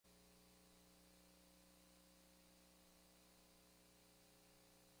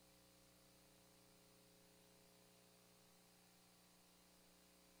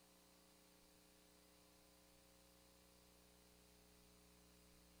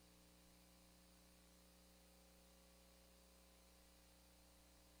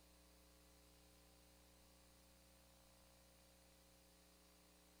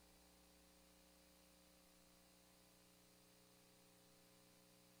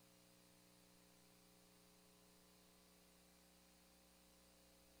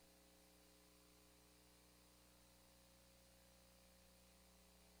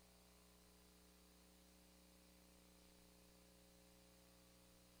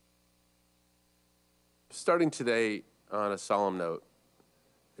starting today on a solemn note,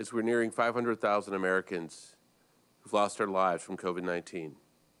 as we're nearing 500,000 Americans who've lost their lives from COVID-19.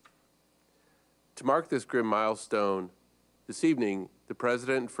 To mark this grim milestone, this evening, the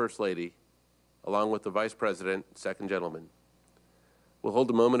President and First Lady, along with the Vice President and Second Gentleman, will hold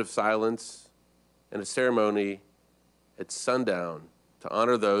a moment of silence and a ceremony at sundown to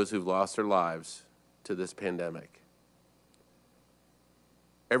honor those who've lost their lives to this pandemic.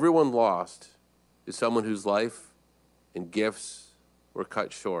 Everyone lost is someone whose life and gifts were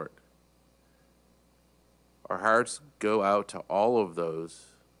cut short. Our hearts go out to all of those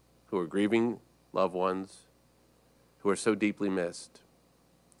who are grieving loved ones, who are so deeply missed.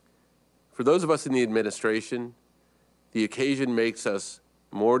 For those of us in the administration, the occasion makes us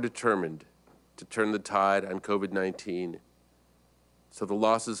more determined to turn the tide on COVID-19 so the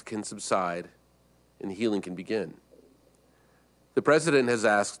losses can subside and healing can begin. The President has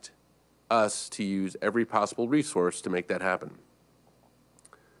asked us to use every possible resource to make that happen.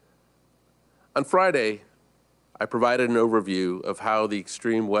 On Friday, I provided an overview of how the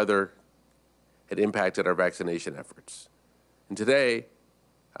extreme weather had impacted our vaccination efforts. And today,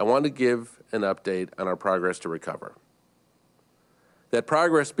 I want to give an update on our progress to recover. That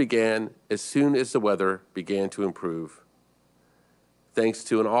progress began as soon as the weather began to improve, thanks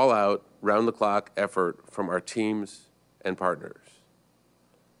to an all-out, round-the-clock effort from our teams and partners.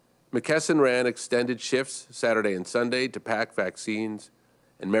 McKesson ran extended shifts Saturday and Sunday to pack vaccines,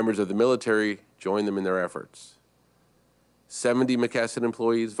 and members of the military joined them in their efforts. 70 McKesson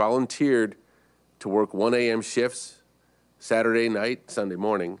employees volunteered to work 1 a.m. shifts Saturday night, Sunday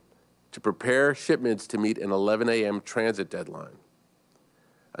morning, to prepare shipments to meet an 11 a.m. transit deadline.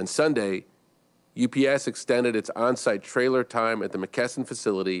 On Sunday, UPS extended its on-site trailer time at the McKesson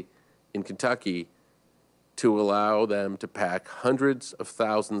facility in Kentucky to allow them to pack hundreds of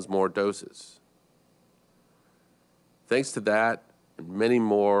thousands more doses. Thanks to that and many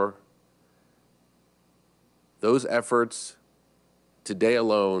more, those efforts, today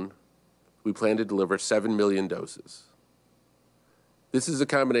alone, we plan to deliver 7 million doses. This is a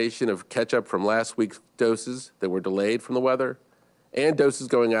combination of catch-up from last week's doses that were delayed from the weather and doses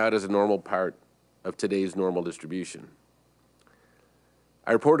going out as a normal part of today's normal distribution.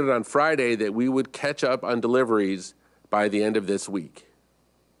 I reported on Friday that we would catch up on deliveries by the end of this week.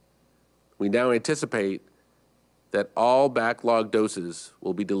 We now anticipate that all backlog doses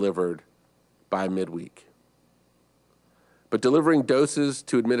will be delivered by midweek. But delivering doses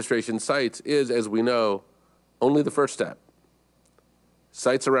to administration sites is, as we know, only the first step.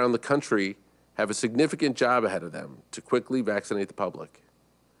 Sites around the country have a significant job ahead of them to quickly vaccinate the public.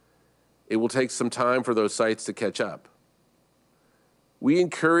 It will take some time for those sites to catch up. We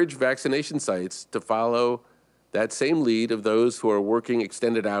encourage vaccination sites to follow that same lead of those who are working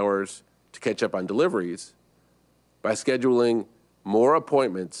extended hours to catch up on deliveries by scheduling more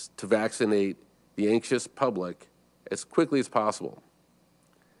appointments to vaccinate the anxious public as quickly as possible.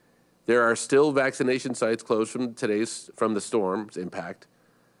 There are still vaccination sites closed from the storm's impact.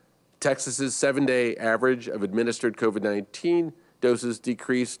 Texas's 7-day average of administered COVID-19 doses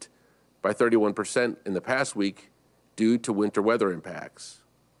decreased by 31% in the past week due to winter weather impacts.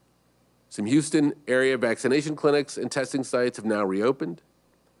 Some Houston area vaccination clinics and testing sites have now reopened.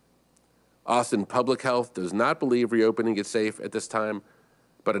 Austin Public Health does not believe reopening is safe at this time,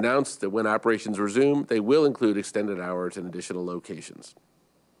 but announced that when operations resume, they will include extended hours in additional locations.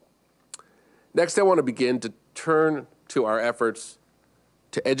 Next, I want to begin to turn to our efforts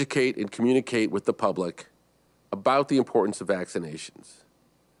to educate and communicate with the public about the importance of vaccinations.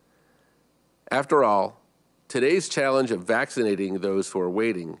 After all, today's challenge of vaccinating those who are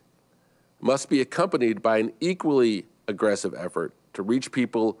waiting must be accompanied by an equally aggressive effort to reach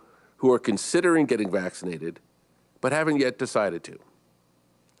people who are considering getting vaccinated but haven't yet decided to.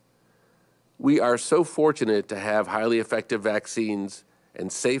 We are so fortunate to have highly effective vaccines and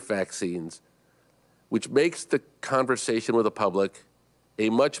safe vaccines, which makes the conversation with the public a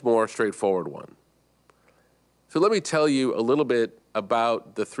much more straightforward one. So let me tell you a little bit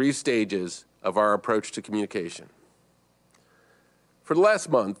about the 3 stages of our approach to communication. For the last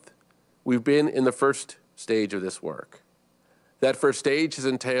month, we've been in the first stage of this work. That first stage has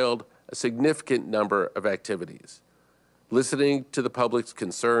entailed a significant number of activities, listening to the public's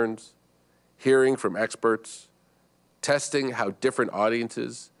concerns, hearing from experts, testing how different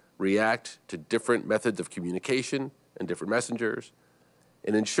audiences react to different methods of communication and different messengers,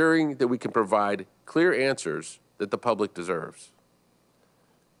 and ensuring that we can provide clear answers that the public deserves.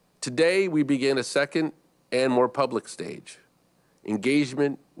 Today, we begin a second and more public stage,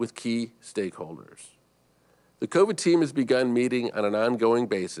 engagement with key stakeholders. The COVID team has begun meeting on an ongoing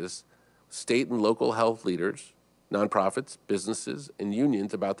basis state and local health leaders, nonprofits, businesses, and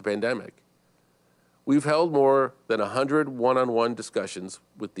unions about the pandemic. We've held more than 100 one-on-one discussions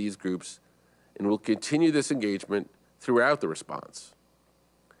with these groups and will continue this engagement throughout the response.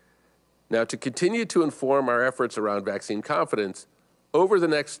 Now, to continue to inform our efforts around vaccine confidence, over the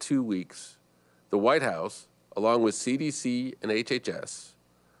next 2 weeks, the White House, along with CDC and HHS,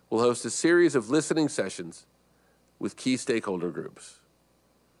 will host a series of listening sessions with key stakeholder groups.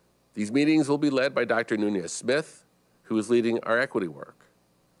 These meetings will be led by Dr. Nunez-Smith, who is leading our equity work.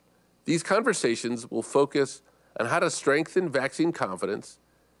 These conversations will focus on how to strengthen vaccine confidence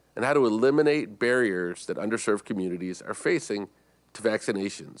and how to eliminate barriers that underserved communities are facing to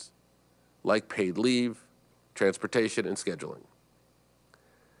vaccinations, like paid leave, transportation, and scheduling.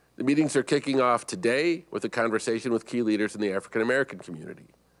 The meetings are kicking off today with a conversation with key leaders in the African American community.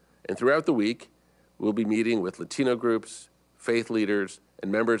 And throughout the week, we'll be meeting with Latino groups, faith leaders,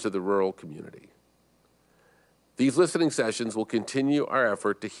 and members of the rural community. These listening sessions will continue our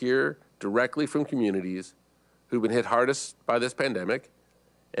effort to hear directly from communities who've been hit hardest by this pandemic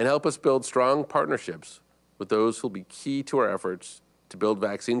and help us build strong partnerships with those who'll be key to our efforts to build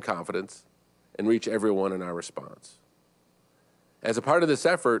vaccine confidence and reach everyone in our response. As a part of this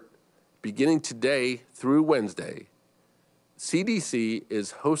effort, beginning today through Wednesday, CDC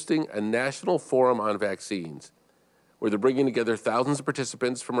is hosting a national forum on vaccines where they're bringing together thousands of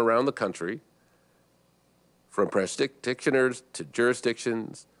participants from around the country, from practitioners to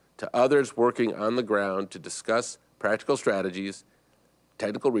jurisdictions to others working on the ground to discuss practical strategies,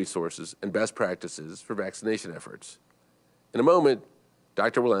 technical resources, and best practices for vaccination efforts. In a moment,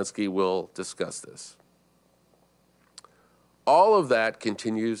 Dr. Walensky will discuss this. All of that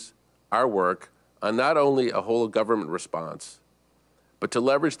continues our work on not only a whole of government response, but to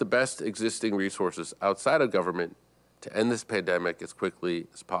leverage the best existing resources outside of government to end this pandemic as quickly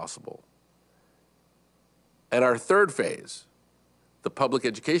as possible. And our third phase, the public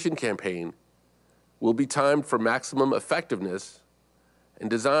education campaign, will be timed for maximum effectiveness and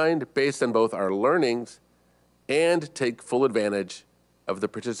designed based on both our learnings and take full advantage of the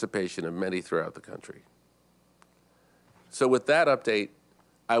participation of many throughout the country. So with that update,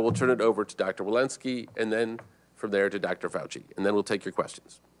 I will turn it over to Dr. Walensky and then from there to Dr. Fauci, and then we'll take your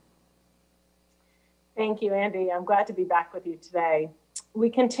questions. Thank you, Andy. I'm glad to be back with you today. We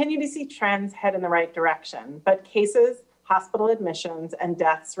continue to see trends head in the right direction, but cases, hospital admissions, and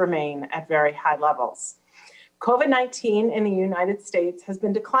deaths remain at very high levels. COVID-19 in the United States has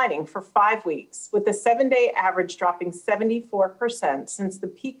been declining for 5 weeks, with the 7-day average dropping 74% since the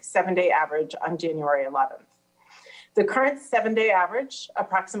peak 7-day average on January 11th. The current 7-day average,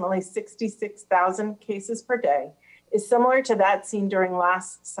 approximately 66,000 cases per day, is similar to that seen during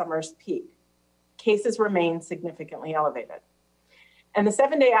last summer's peak. Cases remain significantly elevated. And the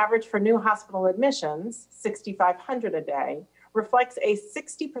 7-day average for new hospital admissions, 6,500 a day, reflects a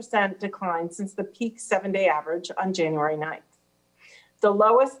 60% decline since the peak 7-day average on January 9th. The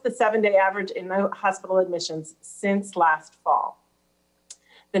lowest the 7-day average in the hospital admissions since last fall.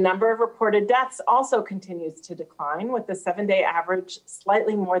 The number of reported deaths also continues to decline, with the 7-day average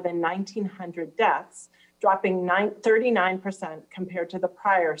slightly more than 1,900 deaths, dropping 39% compared to the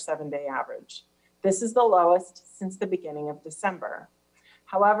prior 7-day average. This is the lowest since the beginning of December.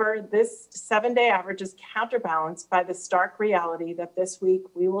 However, this 7-day average is counterbalanced by the stark reality that this week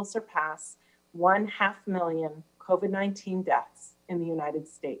we will surpass 500,000 COVID-19 deaths in the United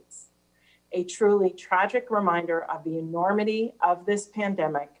States. A truly tragic reminder of the enormity of this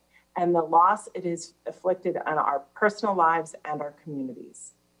pandemic and the loss it has inflicted on our personal lives and our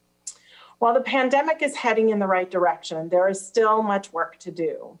communities. While the pandemic is heading in the right direction, there is still much work to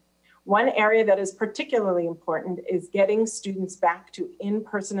do. One area that is particularly important is getting students back to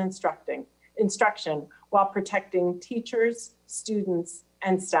in-person instruction while protecting teachers, students,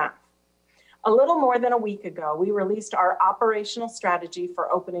 and staff. A little more than a week ago, we released our operational strategy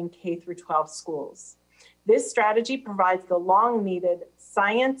for opening K-12 schools. This strategy provides the long-needed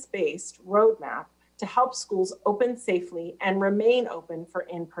science-based roadmap to help schools open safely and remain open for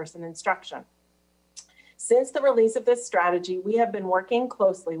in-person instruction. Since the release of this strategy, we have been working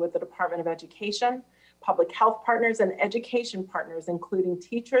closely with the Department of Education, public health partners, and education partners, including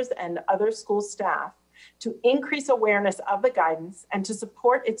teachers and other school staff, to increase awareness of the guidance and to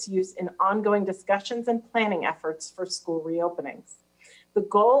support its use in ongoing discussions and planning efforts for school reopenings. The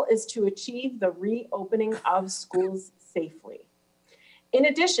goal is to achieve the reopening of schools safely. In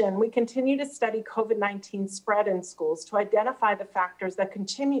addition, we continue to study COVID-19 spread in schools to identify the factors that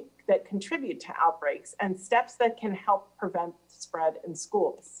contribute to outbreaks and steps that can help prevent spread in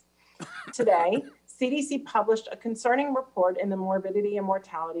schools. Today, CDC published a concerning report in the Morbidity and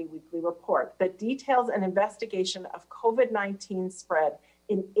Mortality Weekly Report that details an investigation of COVID-19 spread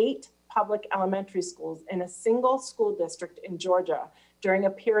in 8 public elementary schools in a single school district in Georgia during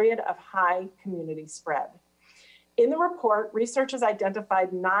a period of high community spread. In the report, researchers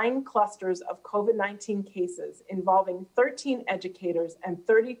identified 9 clusters of COVID-19 cases involving 13 educators and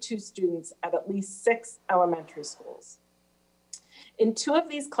 32 students at least 6 elementary schools. In 2 of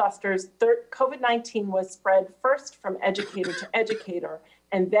these clusters, COVID-19 was spread first from educator to educator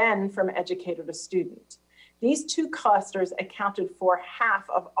and then from educator to student. These 2 clusters accounted for half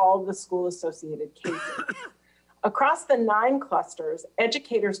of all the school-associated cases. Across the 9 clusters,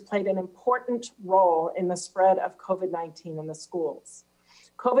 educators played an important role in the spread of COVID-19 in the schools.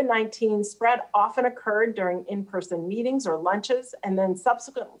 COVID-19 spread often occurred during in-person meetings or lunches and then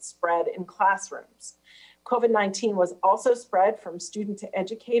subsequent spread in classrooms. COVID-19 was also spread from student to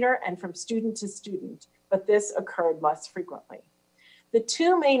educator and from student to student, but this occurred less frequently. The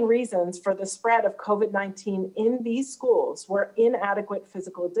 2 main reasons for the spread of COVID-19 in these schools were inadequate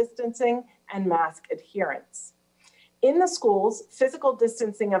physical distancing and mask adherence. In the schools, physical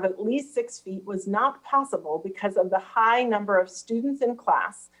distancing of at least 6 feet was not possible because of the high number of students in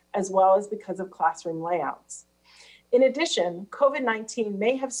class, as well as because of classroom layouts. In addition, COVID-19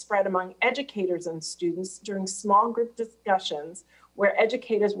 may have spread among educators and students during small group discussions where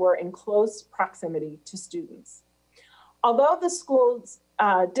educators were in close proximity to students. Although the school's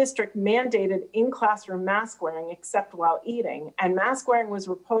district mandated in-classroom mask wearing except while eating, and mask wearing was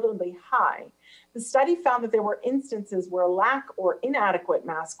reportedly high, the study found that there were instances where lack or inadequate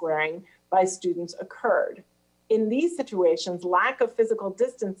mask wearing by students occurred. In these situations, lack of physical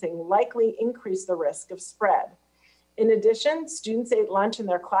distancing likely increased the risk of spread. In addition, students ate lunch in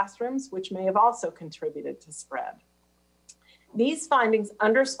their classrooms, which may have also contributed to spread. These findings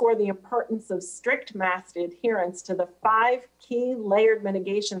underscore the importance of strict mask adherence to the 5 key layered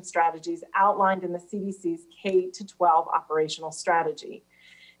mitigation strategies outlined in the CDC's K-12 operational strategy.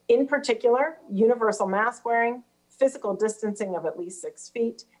 In particular, universal mask wearing, physical distancing of at least 6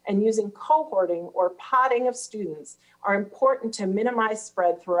 feet, and using cohorting or podding of students are important to minimize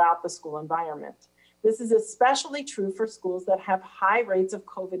spread throughout the school environment. This is especially true for schools that have high rates of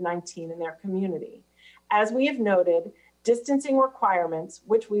COVID-19 in their community. As we have noted, distancing requirements,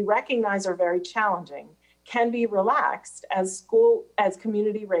 which we recognize are very challenging, can be relaxed as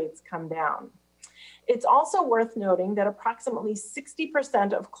community rates come down. It's also worth noting that approximately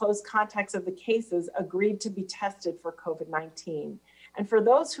 60% of close contacts of the cases agreed to be tested for COVID-19. And for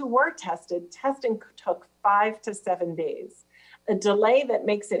those who were tested, testing took 5 to 7 days, a delay that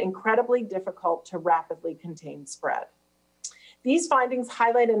makes it incredibly difficult to rapidly contain spread. These findings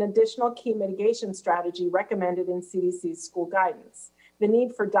highlight an additional key mitigation strategy recommended in CDC's school guidance: the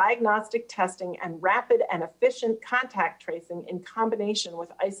need for diagnostic testing and rapid and efficient contact tracing in combination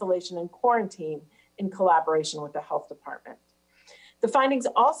with isolation and quarantine in collaboration with the health department. The findings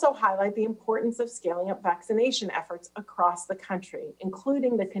also highlight the importance of scaling up vaccination efforts across the country,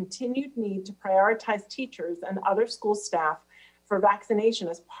 including the continued need to prioritize teachers and other school staff for vaccination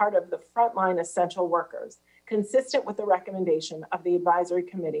as part of the frontline essential workers, consistent with the recommendation of the Advisory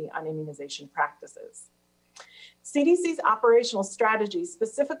Committee on Immunization Practices. CDC's operational strategy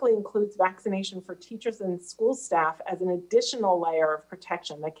specifically includes vaccination for teachers and school staff as an additional layer of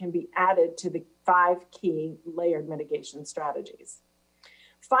protection that can be added to the 5 key layered mitigation strategies.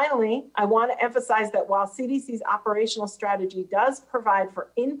 Finally, I want to emphasize that while CDC's operational strategy does provide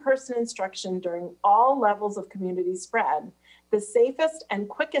for in-person instruction during all levels of community spread, the safest and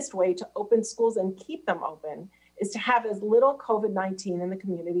quickest way to open schools and keep them open is to have as little COVID-19 in the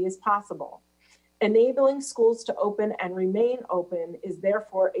community as possible. Enabling schools to open and remain open is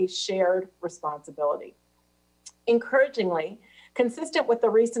therefore a shared responsibility. Encouragingly, consistent with the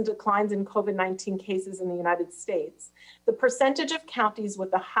recent declines in COVID-19 cases in the United States, the percentage of counties with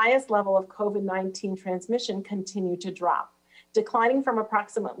the highest level of COVID-19 transmission continue to drop, declining from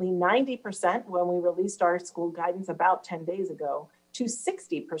approximately 90% when we released our school guidance about 10 days ago to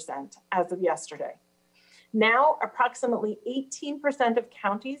 60% as of yesterday. Now, approximately 18% of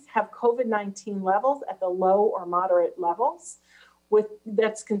counties have COVID-19 levels at the low or moderate levels,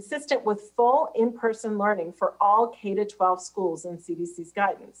 that's consistent with full in-person learning for all K-12 schools in CDC's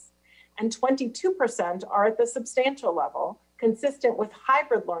guidance. And 22% are at the substantial level, consistent with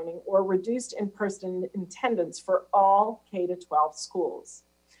hybrid learning or reduced in-person attendance for all K-12 schools.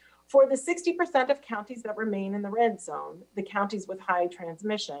 For the 60% of counties that remain in the red zone, the counties with high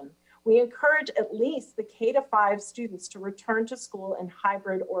transmission, we encourage at least the K-5 students to return to school in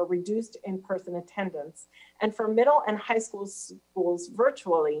hybrid or reduced in-person attendance. And for middle and high school schools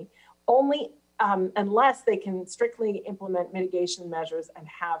virtually, only unless they can strictly implement mitigation measures and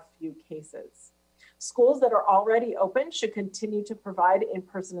have few cases. Schools that are already open should continue to provide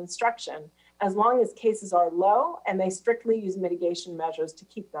in-person instruction as long as cases are low and they strictly use mitigation measures to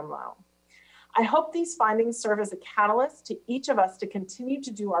keep them low. I hope these findings serve as a catalyst to each of us to continue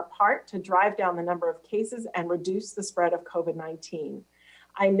to do our part to drive down the number of cases and reduce the spread of COVID-19.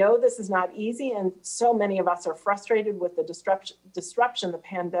 I know this is not easy, and so many of us are frustrated with the disruption the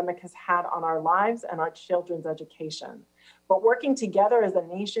pandemic has had on our lives and our children's education. But working together as a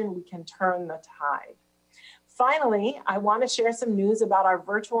nation, we can turn the tide. Finally, I want to share some news about our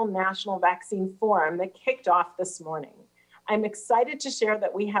virtual National Vaccine Forum that kicked off this morning. I'm excited to share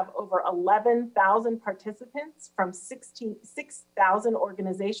that we have over 11,000 participants from 6,000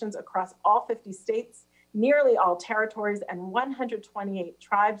 organizations across all 50 states, nearly all territories, and 128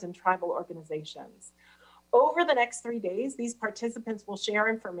 tribes and tribal organizations. Over the next 3 days, these participants will share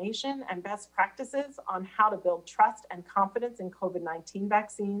information and best practices on how to build trust and confidence in COVID-19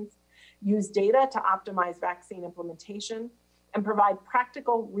 vaccines, use data to optimize vaccine implementation, and provide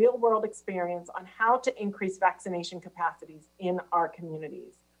practical real-world experience on how to increase vaccination capacities in our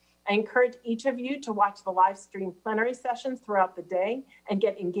communities. I encourage each of you to watch the live stream plenary sessions throughout the day and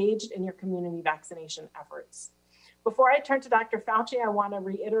get engaged in your community vaccination efforts. Before I turn to Dr. Fauci, I want to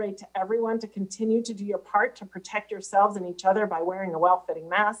reiterate to everyone to continue to do your part to protect yourselves and each other by wearing a well-fitting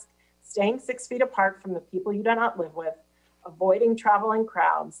mask, staying 6 feet apart from the people you do not live with, avoiding travel in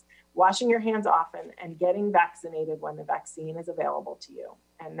crowds, washing your hands often, and getting vaccinated when the vaccine is available to you.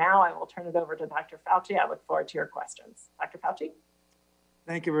 And now I will turn it over to Dr. Fauci. I look forward to your questions. Dr. Fauci?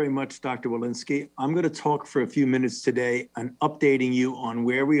 Thank you very much, Dr. Walensky. I'm going to talk for a few minutes today on updating you on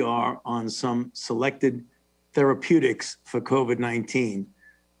where we are on some selected therapeutics for COVID-19.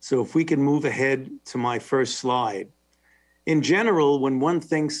 So if we can move ahead to my first slide. In general, when one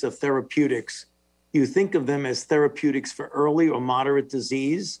thinks of therapeutics, you think of them as therapeutics for early or moderate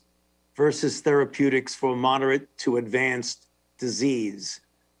disease versus therapeutics for moderate to advanced disease.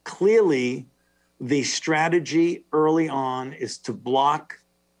 Clearly, the strategy early on is to block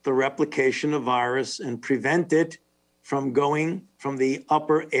the replication of virus and prevent it from going from the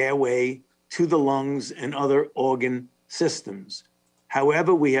upper airway to the lungs and other organ systems.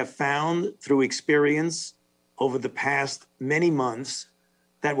 However, we have found through experience over the past many months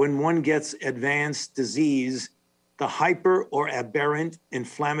that when one gets advanced disease, the hyper or aberrant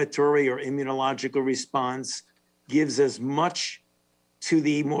inflammatory or immunological response gives as much to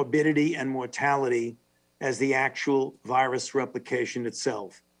the morbidity and mortality as the actual virus replication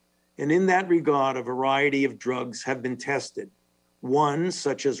itself. And in that regard, a variety of drugs have been tested. One,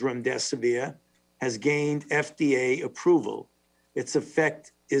 such as remdesivir, has gained FDA approval. Its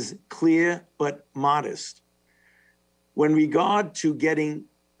effect is clear but modest. When regard to getting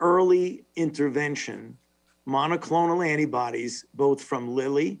early intervention, monoclonal antibodies, both from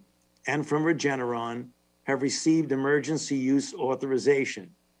Lilly and from Regeneron, have received emergency use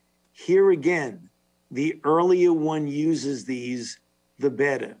authorization. Here again, the earlier one uses these, the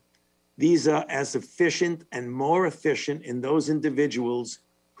better. These are as efficient and more efficient in those individuals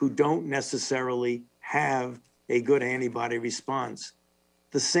who don't necessarily have a good antibody response.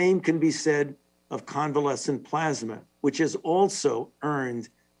 The same can be said of convalescent plasma, which has also earned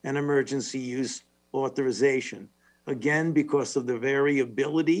an emergency use authorization. Again, because of the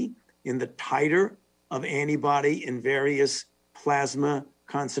variability in the titer of antibody in various plasma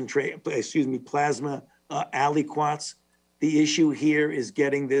aliquots. The issue here is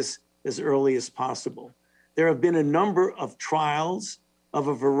getting this as early as possible. There have been a number of trials of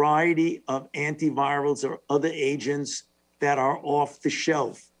a variety of antivirals or other agents that are off the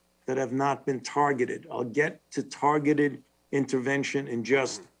shelf that have not been targeted. I'll get to targeted intervention in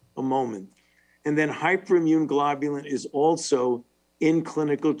just a moment. And then hyperimmune globulin is also in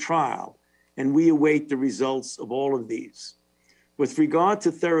clinical trial, and we await the results of all of these. With regard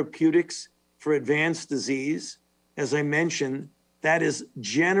to therapeutics for advanced disease, as I mentioned, that is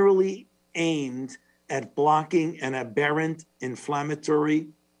generally aimed at blocking an aberrant inflammatory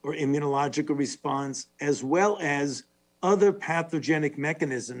or immunological response, as well as other pathogenic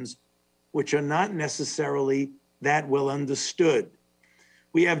mechanisms which are not necessarily that well understood.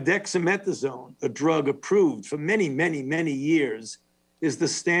 We have dexamethasone, a drug approved for many, many, many years, is the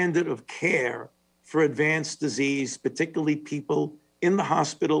standard of care for advanced disease, particularly people in the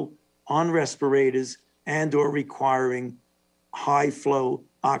hospital on respirators and or requiring high flow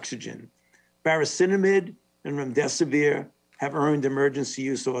oxygen. Baricitinib and remdesivir have earned emergency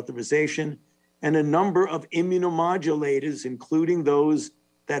use authorization, and a number of immunomodulators, including those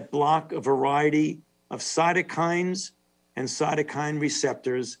that block a variety of cytokines and cytokine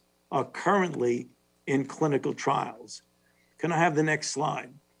receptors, are currently in clinical trials. Can I have the next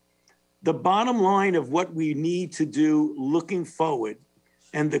slide? The bottom line of what we need to do looking forward,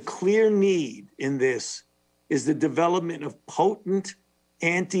 and the clear need in this, is the development of potent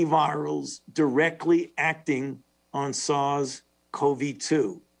antivirals directly acting on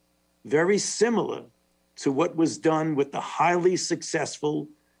SARS-CoV-2, very similar to what was done with the highly successful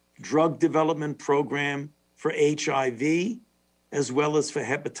drug development program for HIV, as well as for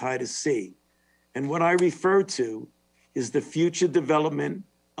hepatitis C. And what I refer to is the future development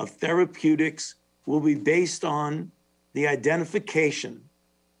of therapeutics will be based on the identification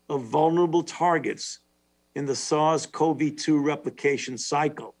of vulnerable targets in the SARS-CoV-2 replication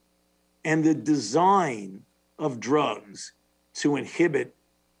cycle and the design of drugs to inhibit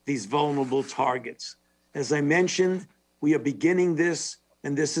these vulnerable targets. As I mentioned, we are beginning this,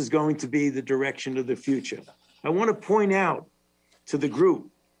 and this is going to be the direction of the future. I want to point out to the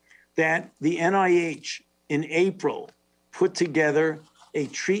group that the NIH in April put together a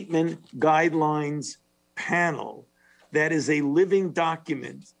treatment guidelines panel that is a living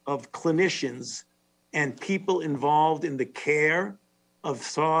document of clinicians and people involved in the care of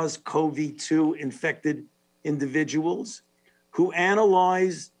SARS-CoV-2 infected individuals who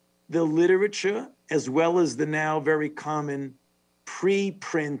analyze the literature as well as the now very common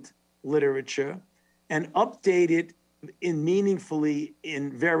preprint literature and update it meaningfully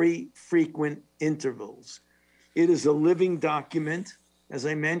in very frequent intervals. It is a living document. As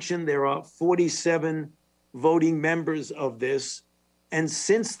I mentioned, there are 47 voting members of this. And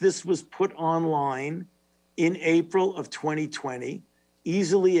since this was put online in April of 2020,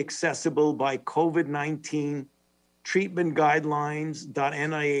 easily accessible by COVID-19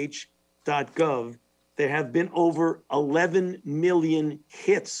 treatmentguidelines.nih.gov, there have been over 11 million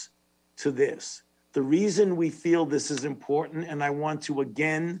hits to this. The reason we feel this is important, and I want to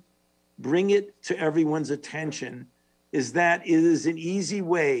again bring it to everyone's attention, is that it is an easy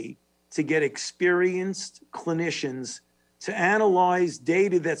way to get experienced clinicians to analyze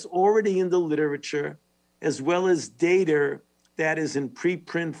data that's already in the literature, as well as data that is in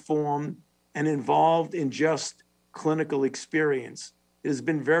preprint form and involved in just clinical experience. It has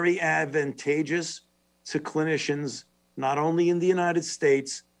been very advantageous to clinicians, not only in the United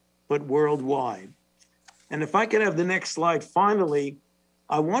States, but worldwide. And if I could have the next slide, finally,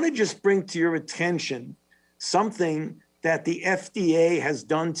 I want to just bring to your attention something that the FDA has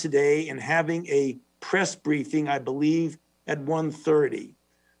done today in having a press briefing, I believe, at 1:30.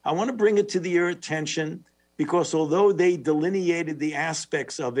 I want to bring it to your attention because although they delineated the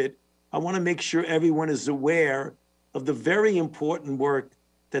aspects of it, I want to make sure everyone is aware of the very important work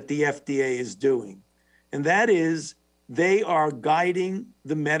that the FDA is doing. And that is, they are guiding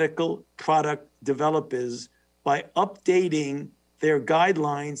the medical product developers by updating their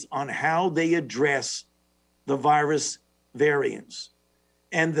guidelines on how they address the virus variants.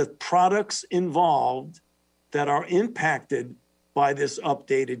 And the products involved that are impacted by this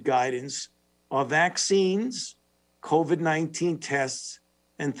updated guidance are vaccines, COVID-19 tests,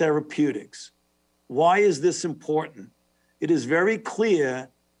 and therapeutics. Why is this important? It is very clear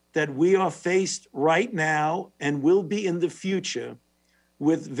that we are faced right now and will be in the future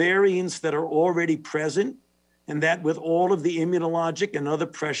with variants that are already present, and that with all of the immunologic and other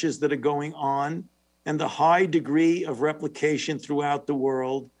pressures that are going on and the high degree of replication throughout the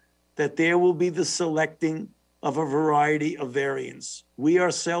world, that there will be the selecting of a variety of variants. We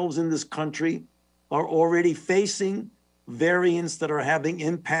ourselves in this country are already facing variants that are having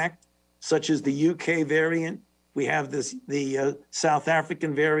impact, such as the UK variant. We have the South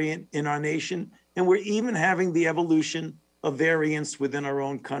African variant in our nation, and we're even having the evolution of variants within our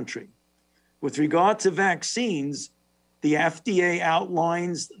own country. With regard to vaccines, the FDA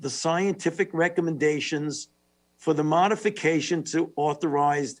outlines the scientific recommendations for the modification to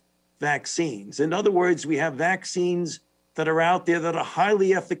authorized vaccines. In other words, we have vaccines that are out there that are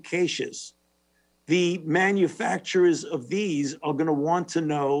highly efficacious. The manufacturers of these are going to want to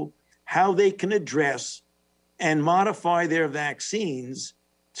know how they can address and modify their vaccines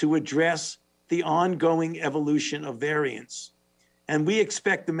to address the ongoing evolution of variants. And we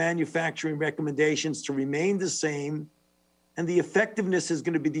expect the manufacturing recommendations to remain the same, and the effectiveness is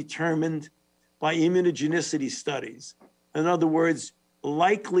going to be determined by immunogenicity studies. In other words,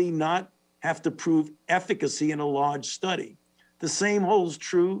 likely not have to prove efficacy in a large study. The same holds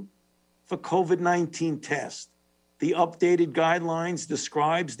true for COVID-19 tests. The updated guidelines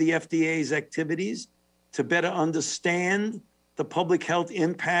describes the FDA's activities to better understand the public health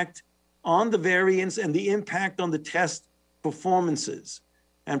impact on the variants and the impact on the test performances,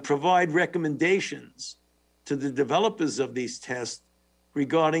 and provide recommendations to the developers of these tests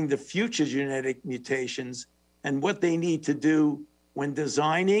regarding the future genetic mutations and what they need to do when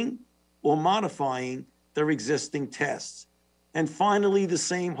designing or modifying their existing tests. And finally, the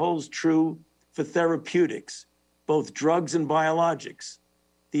same holds true for therapeutics, both drugs and biologics.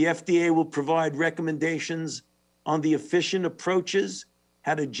 The FDA will provide recommendations on the efficient approaches,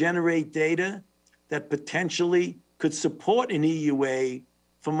 how to generate data that potentially could support an EUA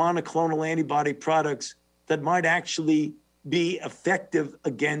for monoclonal antibody products that might actually be effective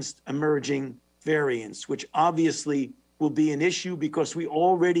against emerging variants, which obviously will be an issue because we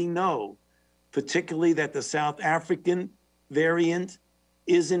already know, particularly that the South African variant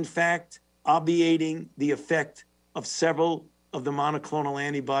is in fact obviating the effect of several of the monoclonal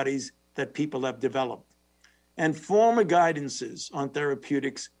antibodies that people have developed. And former guidances on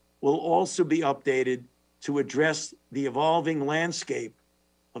therapeutics will also be updated to address the evolving landscape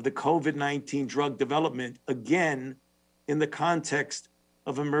of the COVID-19 drug development, again, in the context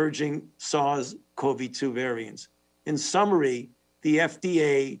of emerging SARS-CoV-2 variants. In summary, the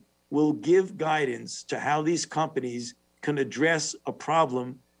FDA will give guidance to how these companies can address a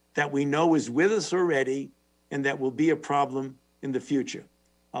problem that we know is with us already and that will be a problem in the future.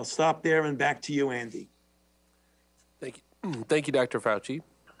 I'll stop there and back to you, Andy. Thank you. Thank you, Dr. Fauci.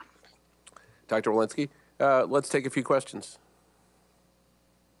 Dr. Walensky, let's take a few questions.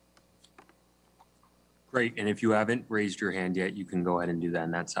 Great, and if you haven't raised your hand yet, you can go ahead and do that,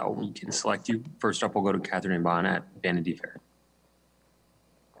 and that's how we can select you. First up, we'll go to Catherine Bond at Vanity Fair.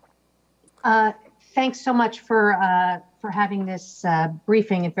 Thanks so much for having this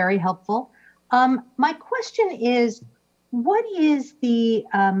briefing. It's very helpful. My question is, what is the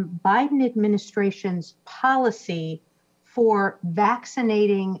Biden administration's policy for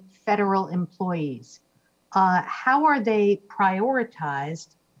vaccinating federal employees? How are they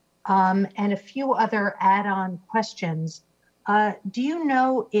prioritized? And a few other add-on questions. Do you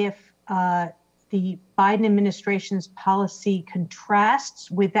know if the Biden administration's policy contrasts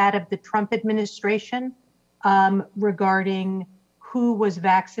with that of the Trump administration regarding who was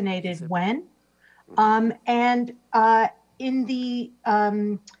vaccinated when? And in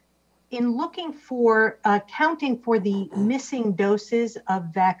looking for, counting for the missing doses of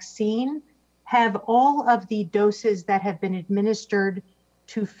vaccine, have all of the doses that have been administered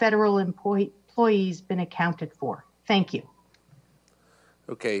to federal employees been accounted for? Thank you.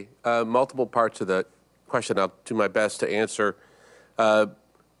 Okay, multiple parts of the question. I'll do my best to answer. As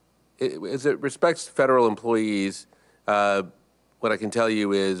it respects federal employees, what I can tell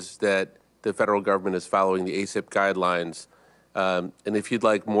you is that the federal government is following the ACIP guidelines. And if you'd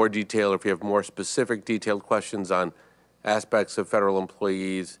like more detail, or if you have more specific detailed questions on aspects of federal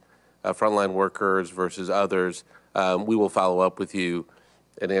employees, frontline workers versus others, we will follow up with you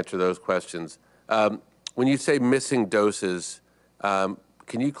and answer those questions. When you say missing doses,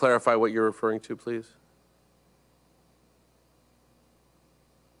 can you clarify what you're referring to, please?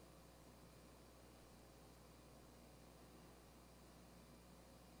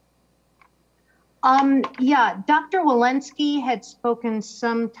 Yeah, Dr. Walensky had spoken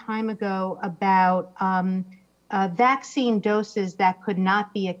some time ago about vaccine doses that could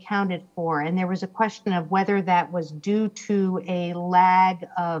not be accounted for. And there was a question of whether that was due to a lag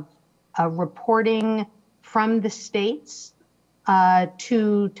of reporting from the states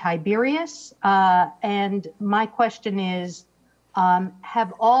to Tiberius. And my question is,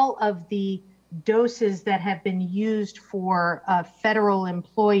 have all of the doses that have been used for federal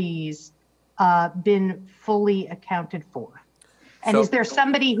employees been fully accounted for? And is there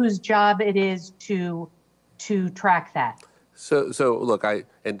somebody whose job it is to track that? So look,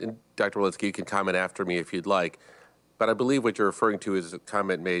 and Dr. Walensky, you can comment after me if you'd like, but I believe what you're referring to is a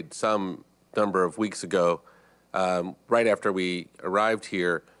comment made some number of weeks ago, right after we arrived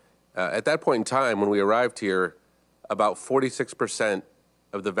here. At that point in time, when we arrived here, about 46%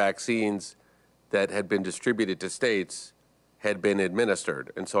 of the vaccines that had been distributed to states had been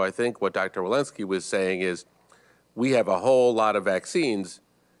administered. And so I think what Dr. Walensky was saying is we have a whole lot of vaccines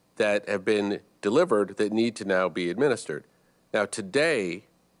that have been delivered that need to now be administered. Now today,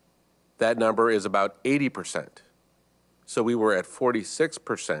 that number is about 80%. So we were at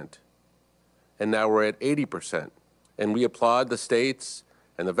 46%, and now we're at 80%. And we applaud the states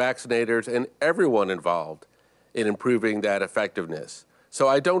and the vaccinators and everyone involved in improving that effectiveness. So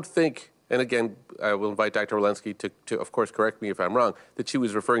I don't think, and again, I will invite Dr. Walensky to of course, correct me if I'm wrong, that she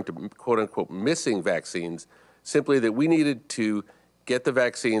was referring to quote unquote missing vaccines, simply that we needed to get the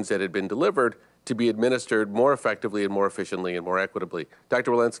vaccines that had been delivered to be administered more effectively and more efficiently and more equitably.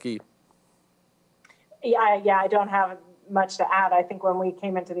 Dr. Walensky? Yeah, I don't have much to add. I think when we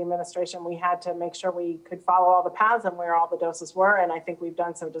came into the administration, we had to make sure we could follow all the paths and where all the doses were, and I think we've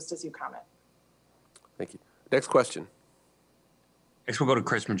done so just as you comment. Thank you. Next question. Next, we'll go to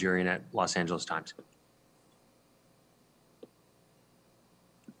Chris Majurian at Los Angeles Times.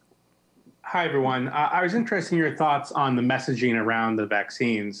 Hi, everyone. I was interested in your thoughts on the messaging around the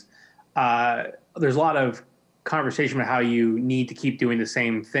vaccines. There's a lot of conversation about how you need to keep doing the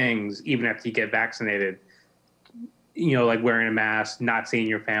same things even after you get vaccinated. You know, like wearing a mask, not seeing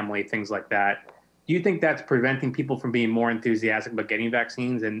your family, things like that. Do you think that's preventing people from being more enthusiastic about getting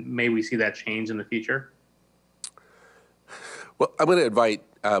vaccines, and may we see that change in the future? Well, I'm going to invite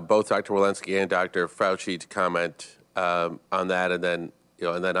both Dr. Walensky and Dr. Fauci to comment on that, and then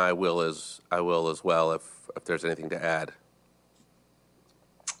I will as well if there's anything to add.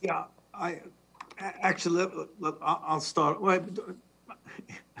 Yeah, actually, look, I'll start.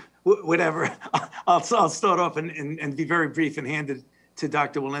 Whatever. I'll start off and be very brief and hand it to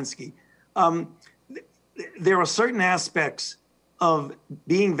Dr. Walensky. There are certain aspects of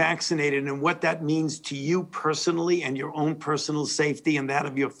being vaccinated and what that means to you personally and your own personal safety and that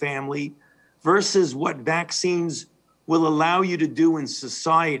of your family versus what vaccines will allow you to do in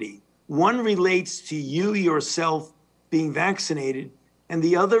society. One relates to you yourself being vaccinated, and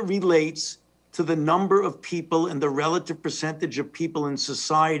the other relates to the number of people and the relative percentage of people in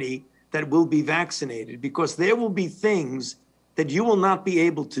society that will be vaccinated, because there will be things that you will not be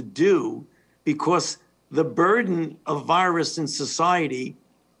able to do because the burden of virus in society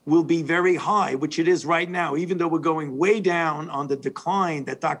will be very high, which it is right now. Even though we're going way down on the decline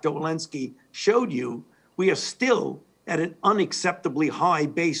that Dr. Walensky showed you, we are still at an unacceptably high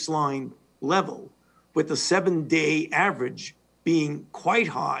baseline level, with the 7-day average being quite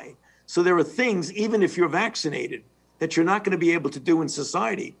high. So there are things, even if you're vaccinated, that you're not going to be able to do in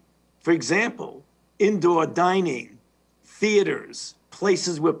society. For example, indoor dining, theaters,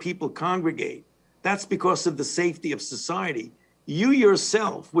 places where people congregate. That's because of the safety of society. You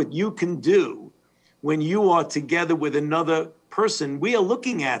yourself, what you can do when you are together with another person, we are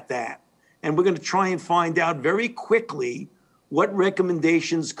looking at that. And we're going to try and find out very quickly what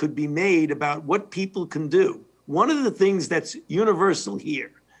recommendations could be made about what people can do. One of the things that's universal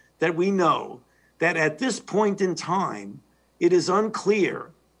here, that we know, that at this point in time, it is unclear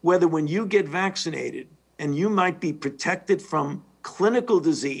whether when you get vaccinated and you might be protected from clinical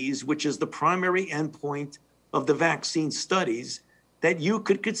disease, which is the primary endpoint of the vaccine studies, that you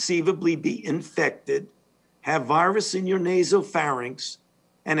could conceivably be infected, have virus in your nasopharynx,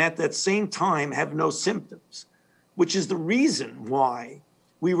 and at that same time have no symptoms, which is the reason why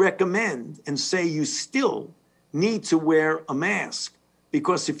we recommend and say you still need to wear a mask.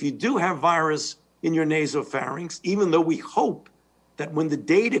 Because if you do have virus in your nasopharynx, even though we hope that when the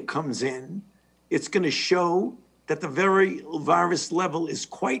data comes in, it's going to show that the very virus level is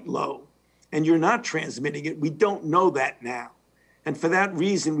quite low and you're not transmitting it, we don't know that now. And for that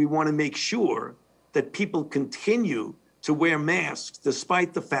reason, we want to make sure that people continue to wear masks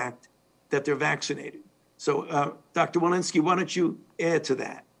despite the fact that they're vaccinated. So, Dr. Walensky, why don't you add to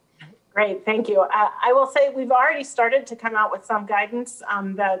that? Great, thank you. I will say we've already started to come out with some guidance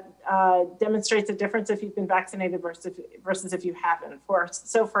that demonstrates a difference if you've been vaccinated versus if you haven't.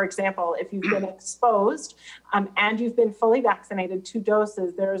 So for example, if you've been exposed and you've been fully vaccinated 2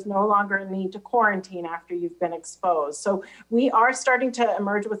 doses, there is no longer a need to quarantine after you've been exposed. So we are starting to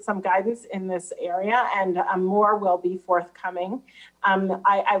emerge with some guidance in this area, and more will be forthcoming.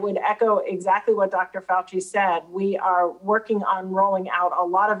 I would echo exactly what Dr. Fauci said. We are working on rolling out a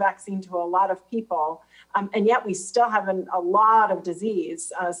lot of vaccine to a lot of people, and yet we still have a lot of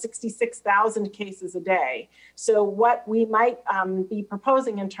disease, 66,000 cases a day. So what we might be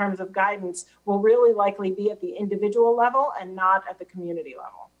proposing in terms of guidance will really likely be at the individual level and not at the community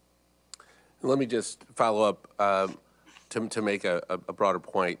level. Let me just follow up to make a broader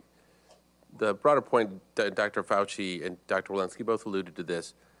point. The broader point, Dr. Fauci and Dr. Walensky both alluded to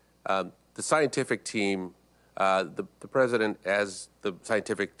this. The scientific team, the president as the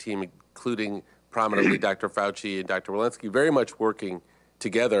scientific team, including prominently Dr. Fauci and Dr. Walensky, very much working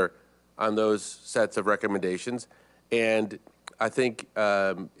together on those sets of recommendations. And I think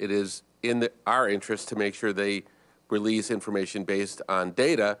it is in our interest to make sure they release information based on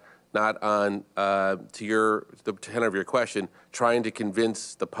data, not on, to the tenor of your question, trying to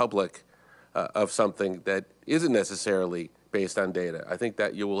convince the public of something that isn't necessarily based on data. I think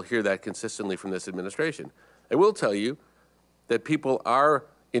that you will hear that consistently from this administration. I will tell you that people are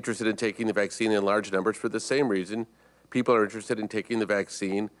interested in taking the vaccine in large numbers for the same reason people are interested in taking the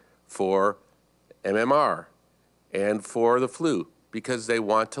vaccine for MMR and for the flu, because they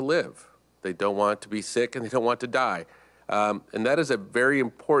want to live. They don't want to be sick and they don't want to die. And that is a very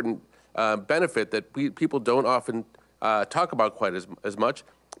important benefit that people don't often talk about quite as much,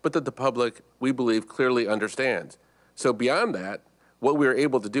 but that the public, we believe, clearly understands. So beyond that, what we're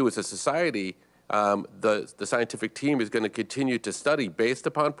able to do as a society, the scientific team is going to continue to study based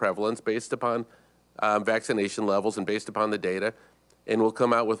upon prevalence, based upon vaccination levels, and based upon the data, and we'll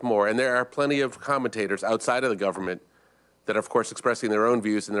come out with more. And there are plenty of commentators outside of the government that are, of course, expressing their own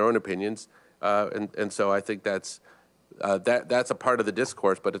views and their own opinions. And so I think that's a part of the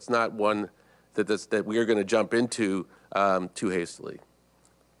discourse, but it's not one that we are going to jump into too hastily.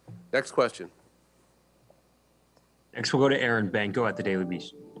 Next question. Next, we'll go to Erin Banco at the Daily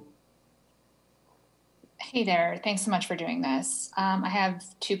Beast. Hey there. Thanks so much for doing this. I have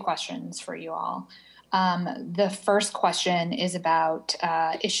two questions for you all. The first question is about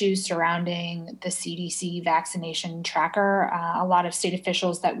issues surrounding the CDC vaccination tracker. A lot of state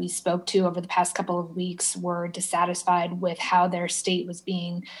officials that we spoke to over the past couple of weeks were dissatisfied with how their state was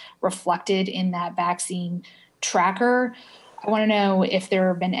being reflected in that vaccine tracker. I want to know if there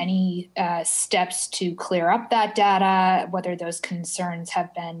have been any steps to clear up that data, whether those concerns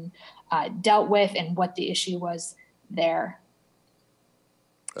have been dealt with, and what the issue was there.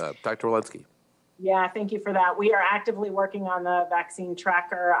 Dr. Walensky. Yeah, thank you for that. We are actively working on the vaccine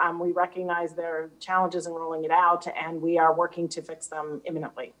tracker. We recognize there are challenges in rolling it out, and we are working to fix them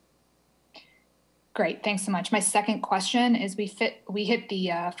imminently. Great, thanks so much. My second question is we hit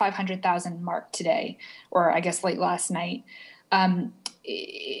the 500,000 mark today, or I guess late last night.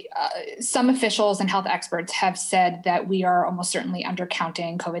 Some officials and health experts have said that we are almost certainly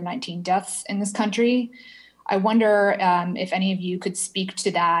undercounting COVID-19 deaths in this country. I wonder if any of you could speak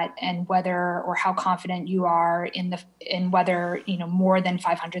to that, and whether or how confident you are in whether more than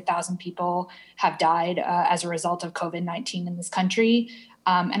 500,000 people have died as a result of COVID-19 in this country.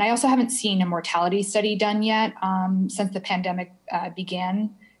 And I also haven't seen a mortality study done yet since the pandemic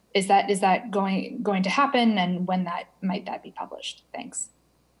began. Is that going to happen, and when might that be published? Thanks.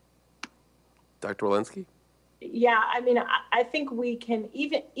 Dr. Walensky? Yeah, I mean, I think we can,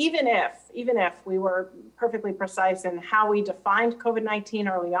 even if we were perfectly precise in how we defined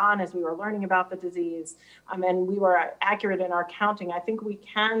COVID-19 early on as we were learning about the disease, and we were accurate in our counting, I think we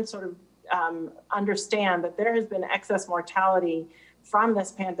can sort of understand that there has been excess mortality from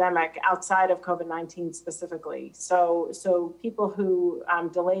this pandemic outside of COVID-19 specifically. So people who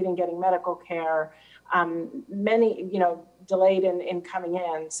delayed in getting medical care, many, delayed in coming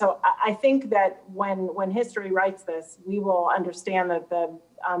in. So I think that when history writes this, we will understand that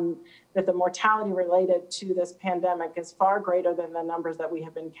the mortality related to this pandemic is far greater than the numbers that we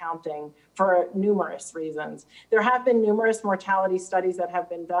have been counting for numerous reasons. There have been numerous mortality studies that have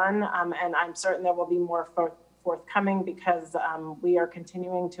been done, and I'm certain there will be more forthcoming because we are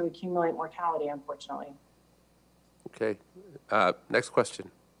continuing to accumulate mortality, unfortunately. Okay. Next question.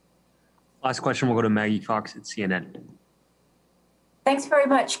 Last question will go to Maggie Fox at CNN. Thanks very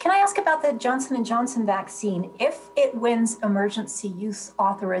much. Can I ask about the Johnson & Johnson vaccine? If it wins emergency use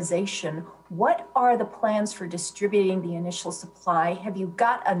authorization, what are the plans for distributing the initial supply? Have you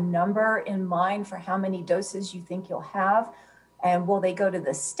got a number in mind for how many doses you think you'll have? And will they go to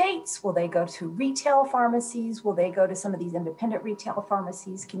the states? Will they go to retail pharmacies? Will they go to some of these independent retail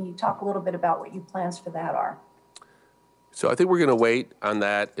pharmacies? Can you talk a little bit about what your plans for that are? So I think we're going to wait on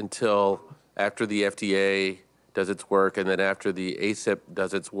that until after the FDA does its work, and then after the ACIP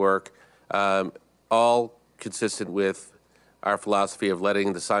does its work, all consistent with our philosophy of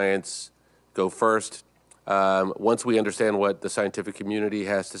letting the science go first. Once we understand what the scientific community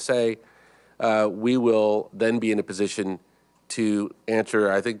has to say, we will then be in a position to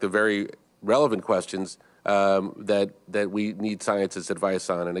answer, I think, the very relevant questions that we need science's advice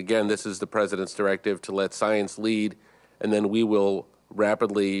on. And again, this is the president's directive to let science lead, and then we will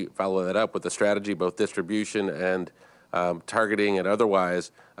rapidly follow that up with a strategy, both distribution and targeting and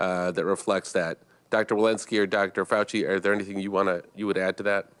otherwise, that reflects that. Dr. Walensky or Dr. Fauci, are there anything you would add to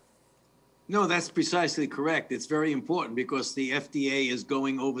that? No, that's precisely correct. It's very important because the FDA is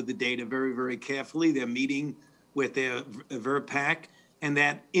going over the data very, very carefully. They're meeting with their VRBPAC, and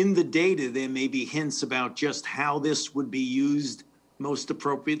that in the data, there may be hints about just how this would be used most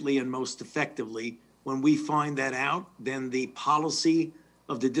appropriately and most effectively. When we find that out, then the policy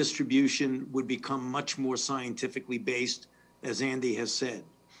of the distribution would become much more scientifically based, as Andy has said.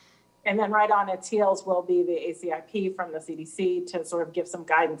 And then right on its heels will be the ACIP from the CDC to sort of give some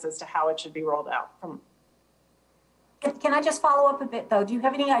guidance as to how it should be rolled out. Can I just follow up a bit, though? Do you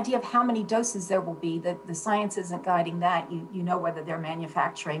have any idea of how many doses there will be? The science isn't guiding that. You know whether they're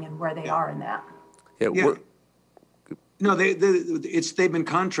manufacturing and where they are in that. Yeah. No, they've been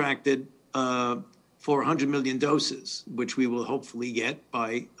contracted for 100 million doses, which we will hopefully get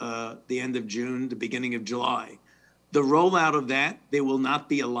by the end of June, the beginning of July. The rollout of that, there will not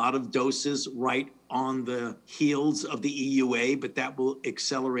be a lot of doses right on the heels of the EUA, but that will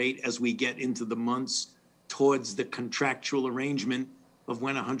accelerate as we get into the months towards the contractual arrangement of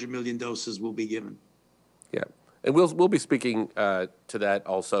when 100 million doses will be given. Yeah, and we'll be speaking to that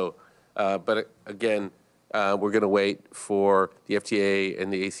also. But again, we're going to wait for the FDA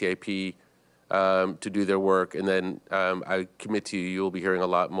and the ACIP to do their work, and then I commit to you, you'll be hearing a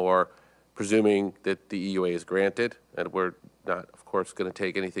lot more, presuming that the EUA is granted, and we're not, of course, going to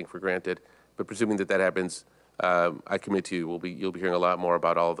take anything for granted, but presuming that that happens, I commit to you, you'll be hearing a lot more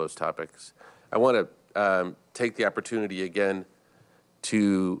about all of those topics. I want to take the opportunity again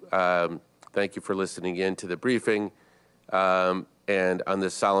to thank you for listening in to the briefing, and on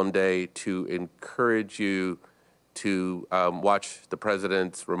this solemn day to encourage you to watch the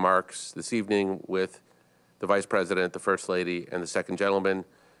President's remarks this evening with the Vice President, the First Lady, and the Second Gentleman,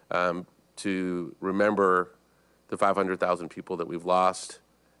 to remember the 500,000 people that we've lost.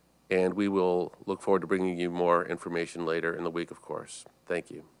 And we will look forward to bringing you more information later in the week, of course. Thank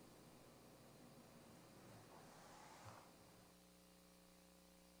you.